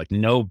one riff, like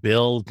no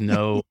build,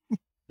 no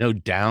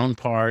down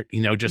part,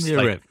 just Yeah,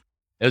 like riff.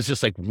 it was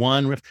just like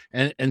one riff.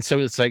 And so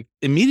it's like,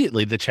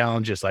 immediately the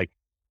challenge is like,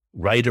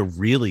 write a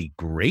really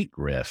great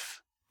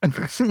riff.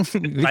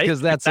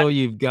 Because that's all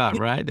you've got,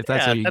 right? If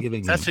that's all you're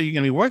giving That's him, what you're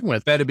going to be working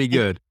with. better be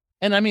good.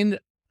 And I mean,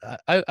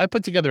 I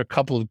put together a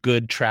couple of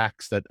good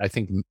tracks that I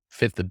think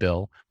fit the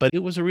bill, but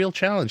it was a real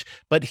challenge.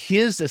 But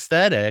his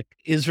aesthetic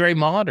is very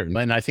modern.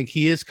 And I think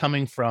he is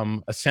coming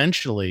from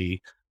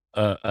essentially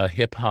a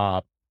hip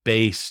hop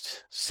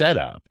based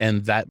setup.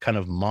 And that kind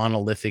of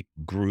monolithic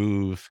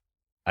groove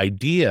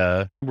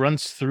idea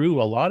runs through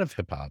a lot of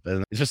hip hop.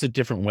 And it's just a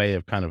different way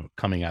of kind of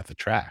coming at the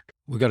track.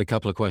 We've got a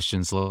couple of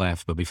questions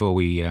left, but before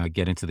we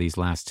get into these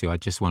last two, I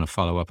just want to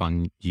follow up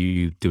on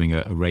you doing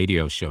a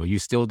radio show. Are you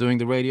still doing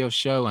the radio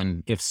show?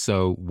 And if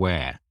so,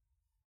 where?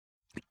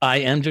 I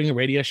am doing a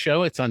radio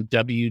show. It's on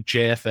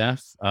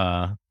WJFF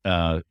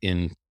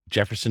in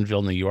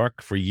Jeffersonville, New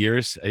York. For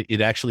years, it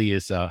actually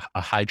is a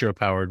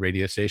hydro-powered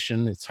radio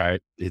station.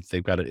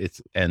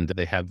 And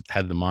they have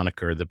had the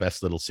moniker "the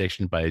best little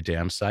station by a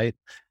dam site"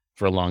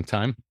 for a long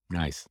time.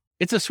 Nice.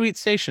 It's a sweet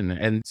station,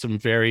 and some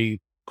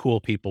very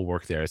cool people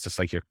work there. It's just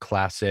like your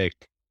classic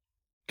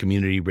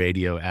community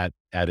radio at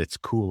its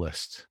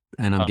coolest.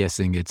 And I'm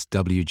guessing it's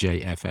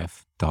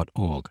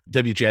WJFF.org.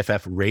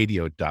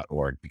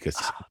 WJFFradio.org, because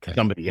Okay.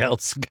 somebody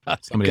else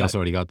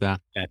Already got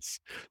that. That's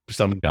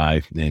some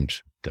guy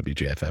named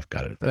WJFF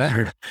got it.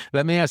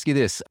 Let me ask you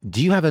this.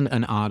 Do you have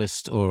an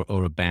artist or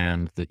a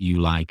band that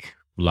you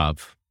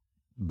love,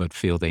 but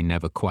feel they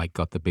never quite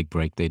got the big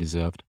break they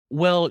deserved?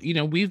 Well,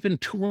 we've been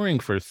touring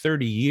for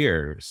 30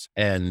 years,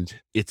 and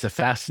it's a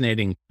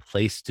fascinating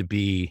place to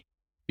be,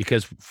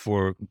 because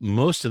for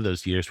most of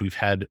those years, we've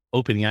had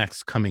opening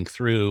acts coming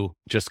through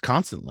just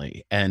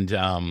constantly. And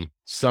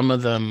some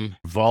of them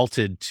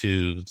vaulted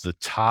to the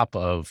top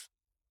of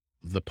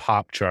the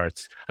pop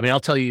charts. I mean, I'll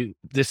tell you,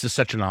 this is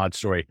such an odd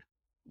story.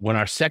 When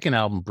our second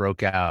album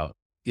broke out,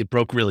 it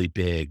broke really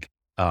big.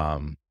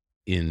 We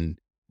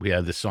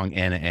had this song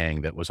Anna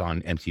Ang that was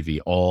on MTV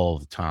all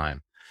the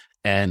time.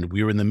 And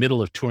we were in the middle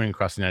of touring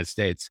across the United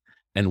States.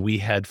 And we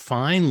had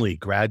finally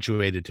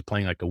graduated to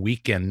playing like a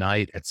weekend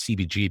night at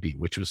CBGB,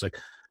 which was like,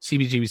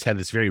 CBGB's had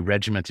this very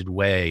regimented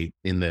way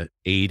in the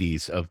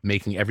 80s of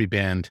making every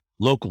band,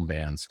 local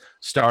bands,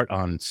 start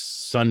on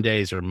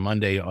Sundays or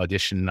Monday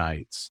audition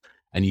nights.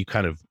 And you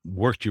kind of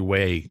worked your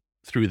way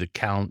through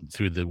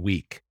the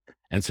week.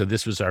 And so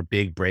this was our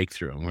big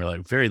breakthrough. And we're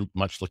like very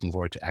much looking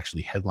forward to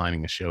actually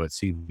headlining a show at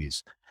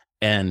CB's.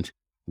 And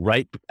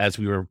right as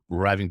we were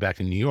arriving back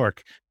in New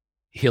York,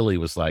 Hilly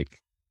was like,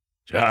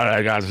 "John,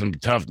 I got some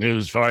tough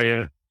news for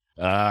you.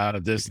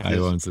 This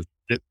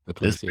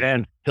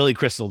band, Hilly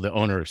Crystal, the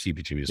owner of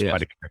CBGB, is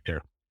quite a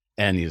character,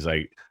 and he's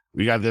like,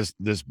 we got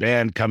this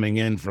band coming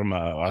in from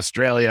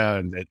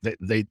Australia, and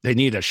they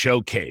need a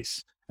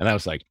showcase." And I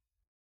was like,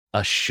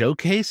 a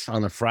showcase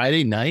on a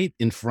Friday night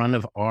in front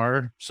of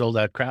our sold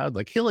out crowd?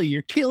 Like, Hilly,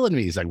 you're killing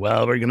me. He's like,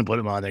 well, we're gonna put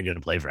them on. They're gonna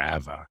play for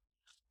half hour.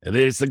 And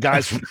it's the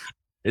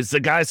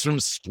guys from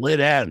Split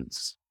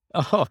Ends.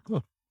 Oh,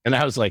 and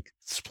I was like,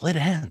 Split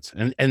Ends.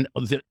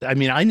 I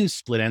mean, I knew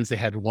Split Ends. They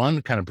had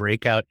one kind of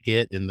breakout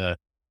hit in the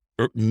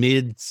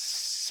mid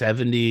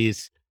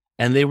 70s,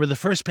 and they were the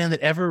first band that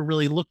ever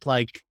really looked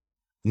like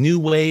new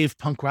wave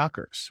punk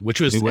rockers, which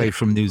was new wave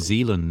from New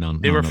Zealand.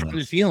 They were from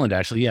New Zealand,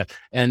 actually, yeah.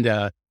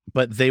 And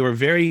but they were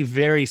very,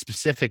 very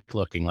specific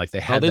looking. Like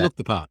they had, they looked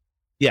the part.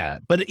 Yeah,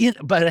 but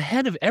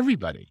ahead of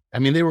everybody. I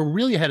mean, they were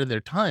really ahead of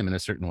their time in a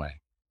certain way.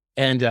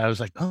 And I was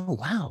like, oh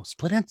wow,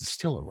 Split Ends is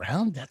still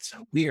around. That's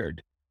so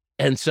weird.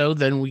 And so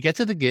then we get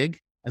to the gig,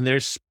 and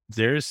there's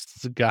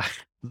the guy,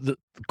 the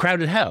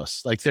Crowded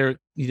House. Like it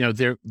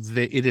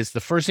is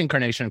the first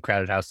incarnation of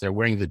Crowded House. They're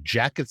wearing the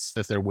jackets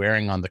that they're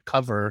wearing on the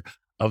cover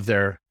of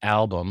their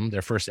album,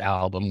 their first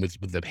album,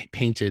 with the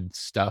painted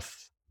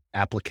stuff,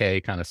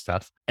 applique kind of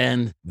stuff.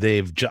 And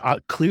they've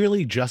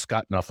clearly just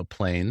gotten off a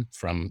plane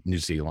from New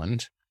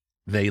Zealand.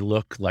 They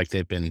look like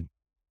they've been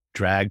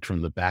dragged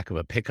from the back of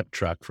a pickup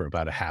truck for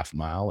about a half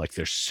mile. Like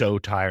they're so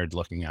tired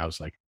looking. I was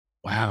like,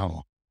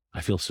 wow, I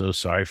feel so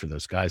sorry for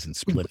those guys in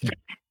Split.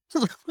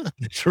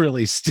 It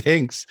really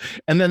stinks.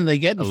 And then they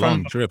get in front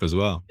long trip as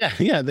well.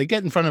 Yeah. They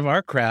get in front of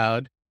our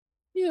crowd.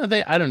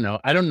 I don't know.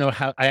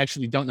 I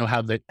actually don't know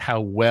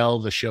how well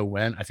the show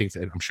went.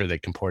 I'm sure they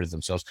comported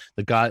themselves.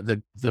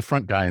 The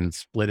front guy in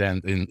Split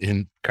End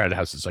in Crowded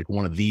House is like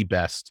one of the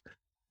best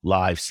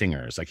live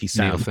singers. Like he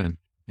sounds,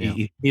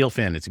 Neil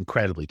Finn, it's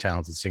incredibly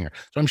talented singer.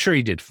 So I'm sure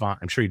he did fine.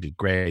 I'm sure he did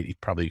great. He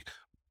probably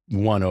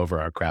won over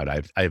our crowd.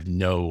 I have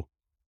no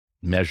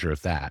measure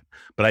of that,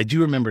 but I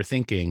do remember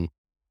thinking,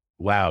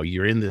 wow,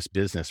 you're in this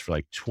business for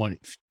like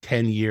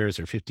 10 years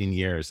or 15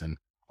 years. And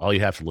all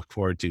you have to look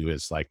forward to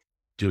is like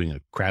doing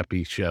a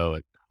crappy show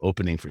at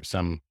opening for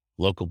some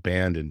local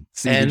band and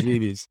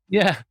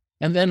yeah.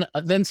 And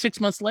then 6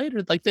 months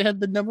later, like they had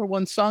the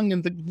 #1 song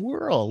in the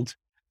world.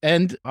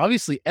 And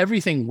obviously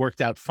everything worked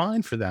out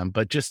fine for them,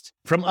 but just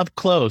from up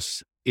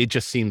close, it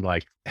just seemed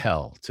like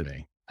hell to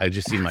me. I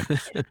just seemed like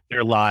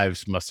their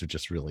lives must have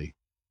just really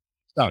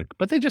stunk,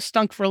 but they just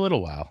stunk for a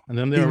little while. And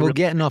then they were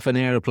getting off an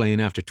airplane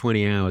after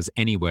 20 hours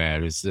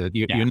anywhere is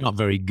you're not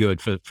very good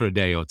for a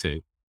day or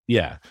two.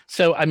 Yeah.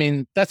 So, I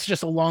mean, that's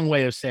just a long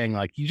way of saying,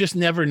 like, you just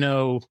never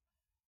know.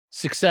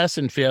 Success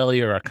and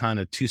failure are kind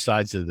of two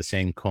sides of the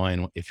same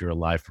coin if you're a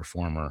live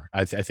performer.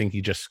 I think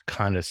you just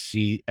kind of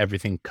see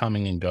everything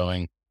coming and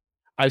going.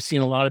 I've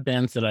seen a lot of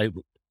bands there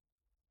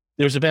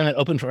was a band that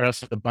opened for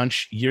us a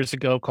bunch years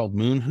ago called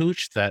Moon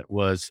Hooch that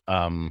was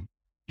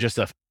just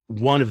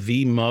one of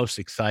the most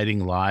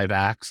exciting live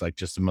acts, like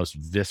just the most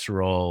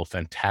visceral,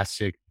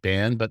 fantastic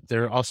band, but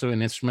they're also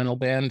an instrumental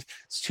band.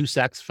 It's 2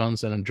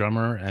 saxophones and a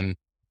drummer and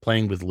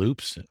playing with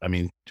loops. I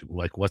mean,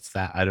 like, what's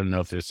that? I don't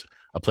know if there's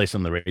a place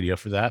on the radio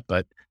for that,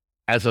 but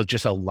as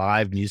just a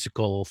live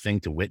musical thing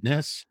to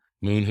witness,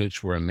 Moon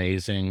Hooch were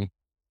amazing.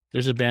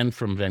 There's a band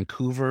from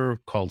Vancouver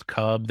called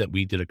Cub that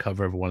we did a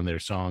cover of one of their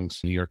songs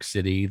in New York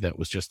City that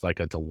was just like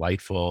a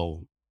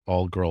delightful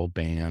all-girl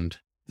band.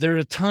 There are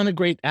a ton of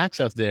great acts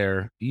out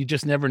there. You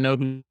just never know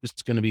who's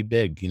going to be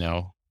big,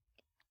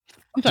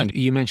 Sometimes.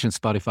 You mentioned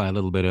Spotify a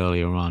little bit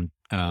earlier on.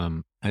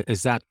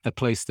 Is that a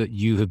place that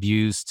you have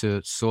used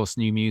to source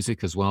new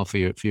music as well for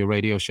your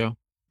radio show?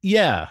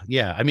 Yeah.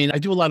 I mean, I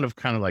do a lot of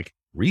kind of like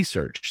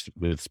research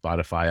with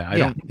Spotify.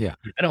 I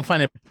don't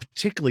find it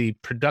particularly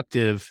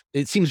productive.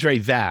 It seems very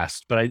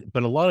vast, but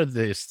a lot of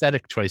the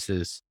aesthetic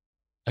choices,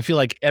 I feel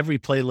like every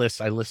playlist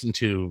I listen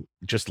to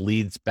just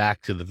leads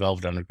back to the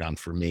Velvet Underground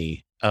for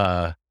me.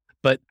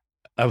 But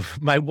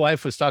my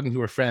wife was talking to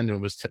her friend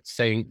and was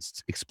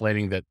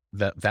explaining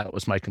that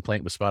was my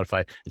complaint with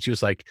Spotify. And she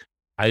was like,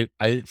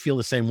 I feel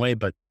the same way,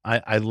 but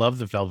I love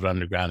the Velvet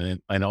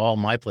Underground, and all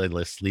my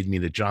playlists lead me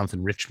to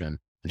Jonathan Richman.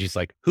 And she's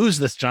like, who's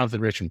this Jonathan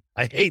Richman?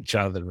 I hate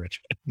Jonathan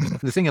Richman.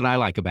 The thing that I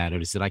like about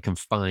it is that I can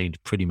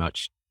find pretty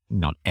much,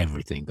 not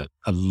everything, but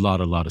a lot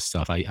of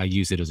stuff. I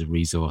use it as a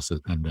resource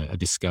and a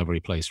discovery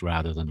place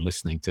rather than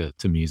listening to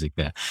music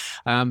there.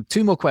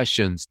 2 more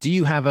questions. Do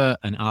you have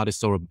an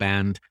artist or a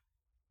band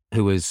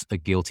who is a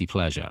guilty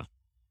pleasure?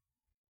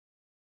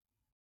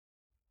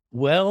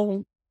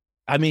 Well,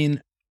 I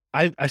mean,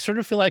 I sort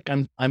of feel like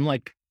I'm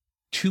like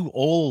too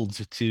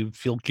old to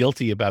feel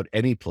guilty about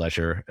any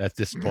pleasure at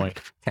this point.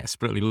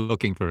 Desperately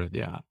looking for it.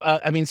 Yeah.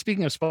 I mean,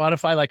 speaking of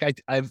Spotify, like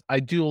I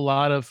do a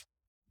lot of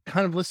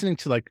kind of listening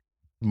to like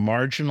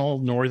marginal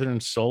Northern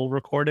soul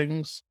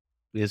recordings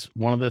is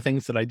one of the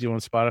things that I do on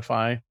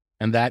Spotify.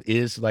 And that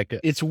is like,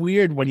 it's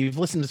weird when you've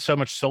listened to so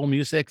much soul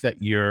music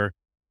that you're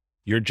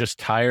just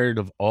tired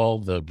of all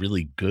the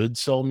really good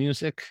soul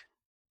music.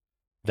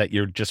 that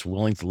you're just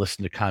willing to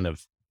listen to kind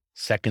of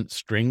second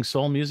string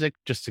soul music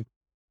just to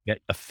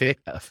get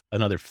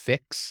another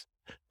fix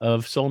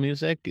of soul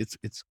music. It's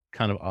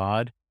kind of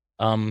odd.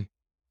 Um,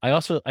 I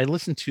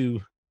listen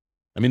to.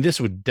 I mean,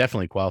 this would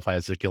definitely qualify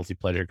as a guilty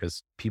pleasure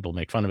because people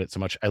make fun of it so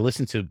much. I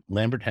listen to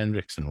Lambert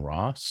Hendricks and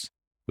Ross,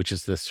 which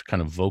is this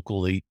kind of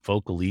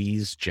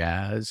vocalese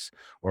jazz,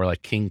 or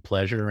like King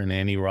Pleasure and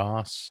Annie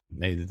Ross.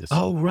 They did this.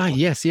 Oh, right.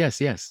 Yes, yes,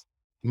 yes.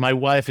 My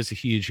wife is a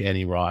huge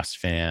Annie Ross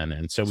fan,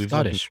 and so we've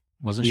Scottish,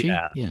 wasn't she?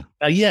 yeah. Yeah.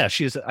 Yeah,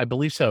 she's, I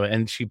believe so.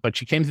 But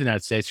she came to the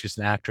United States. She's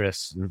an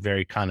actress,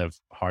 very kind of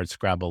hard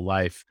scrabble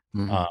life.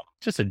 Mhm.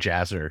 Just a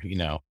jazzer, you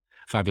know.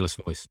 Fabulous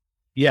voice.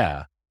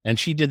 Yeah. And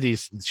she did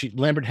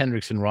Lambert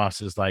Hendricks and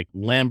Ross is like,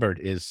 Lambert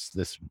is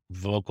this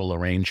vocal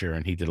arranger,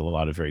 and he did a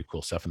lot of very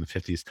cool stuff in the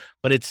 50s.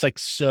 But it's like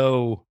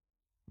so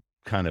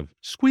kind of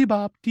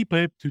squee-bop,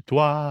 deep-pip, to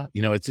toi.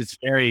 You know, it's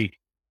very,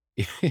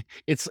 to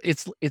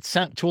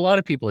a lot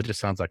of people, it just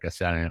sounds like a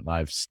Saturday Night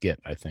Live skit,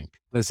 I think.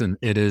 Listen,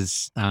 it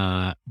is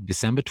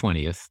December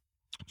 20th,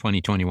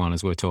 2021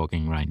 as we're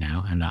talking right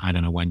now. And I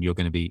don't know when you're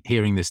going to be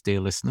hearing this, dear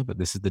listener, but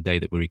this is the day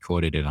that we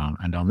recorded it on.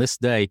 And on this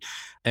day,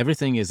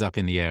 everything is up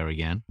in the air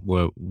again.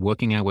 We're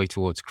working our way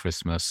towards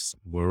Christmas.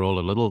 We're all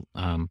a little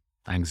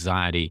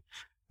anxiety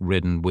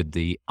ridden with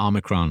the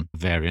Omicron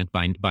variant.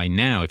 By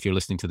now, if you're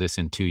listening to this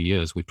in 2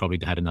 years, we've probably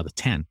had another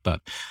 10. But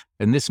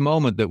in this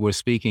moment that we're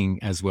speaking,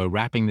 as we're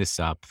wrapping this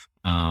up,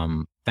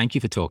 thank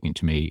you for talking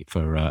to me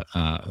for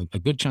a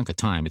good chunk of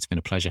time. It's been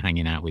a pleasure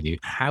hanging out with you.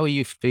 How are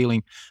you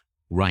feeling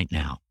right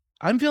now?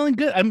 I'm feeling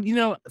good.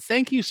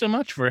 Thank you so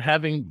much for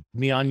having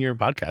me on your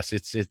podcast.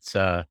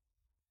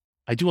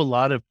 I do a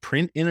lot of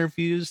print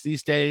interviews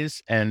these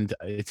days, and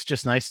it's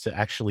just nice to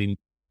actually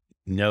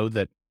know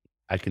that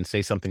I can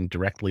say something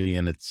directly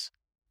and its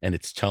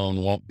tone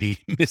won't be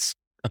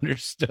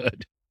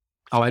misunderstood.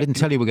 Oh, I didn't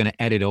tell you we're going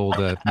to edit all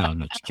the.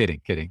 No, just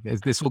kidding.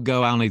 This will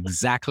go on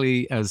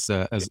exactly as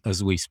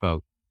we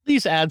spoke.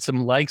 Please add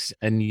some likes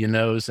and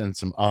and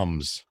some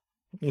ums.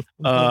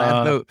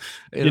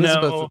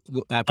 Elizabeth,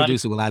 our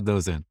producer, will add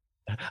those in.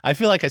 I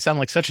feel like I sound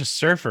like such a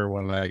surfer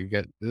when I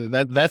get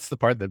that. That's the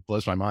part that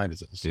blows my mind.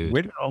 Dude.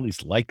 Where did all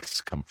these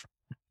likes come from?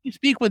 You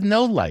speak with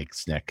no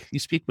likes, Nick. You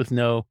speak with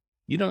no.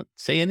 You don't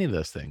say any of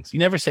those things. You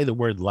never say the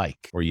word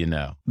like or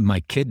My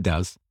kid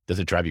does. Does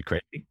it drive you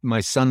crazy?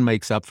 My son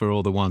makes up for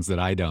all the ones that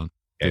I don't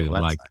do.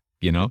 Well, like,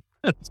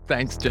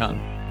 Thanks, John.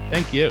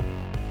 Thank you.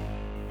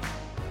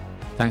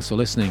 Thanks for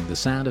listening. The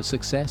Sound of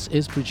Success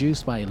is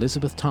produced by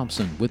Elizabeth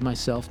Thompson with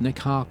myself, Nick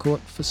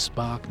Harcourt, for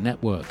Spark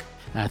Network.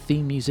 Our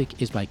theme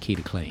music is by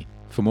Keita Klein.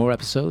 For more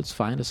episodes,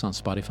 find us on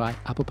Spotify,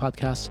 Apple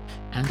Podcasts,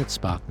 and at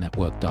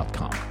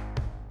sparknetwork.com.